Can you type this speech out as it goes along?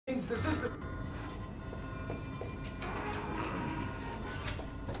the system.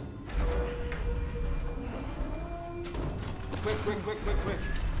 Quick.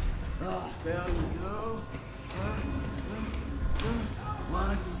 Ah, there we go.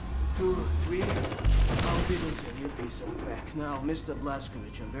 1, 2, 3. I'll be with you piece of crack. Now, Mr.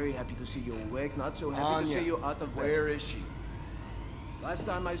 Blazkowicz, I'm very happy to see you awake. Not so happy to see you out of bed. Where is she? Last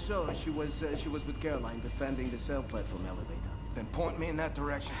time I saw her, she was with Caroline defending the cell platform elevator. Then point me in that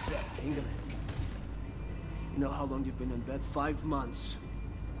direction, Set. England. You know how long you've been in bed? 5 months.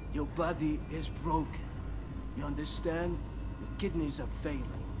 Your body is broken. You understand? Your kidneys are failing.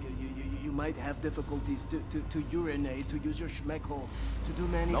 You might have difficulties to urinate, to use your schmeckhole, to do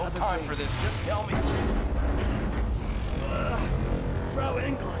many other things. No time for this, just tell me. Frau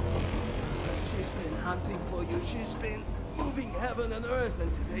England. She's been hunting for you. She's been moving heaven and earth,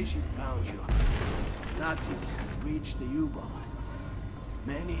 and today she found you. Nazis breached the U-boat.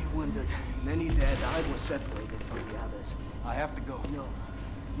 Many wounded, many dead. I was separated from the others. I have to go.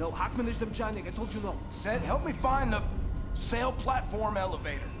 No, hack me nicht im Janik. I told you no. Set, help me find the sail platform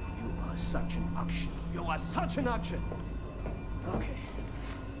elevator. You are such an action. You are such an action. Okay.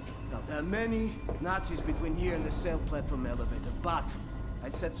 Now, there are many Nazis between here and the sail platform elevator, but I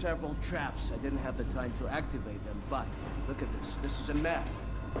set several traps. I didn't have the time to activate them, but look at this. This is a map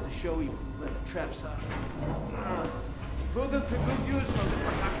to show you where the traps are. Put them to good use from the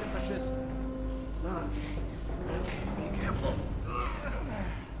verkackte Faschisten. Okay, be careful.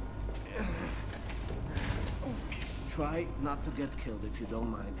 Try not to get killed if you don't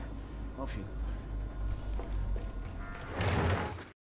mind. Off you go.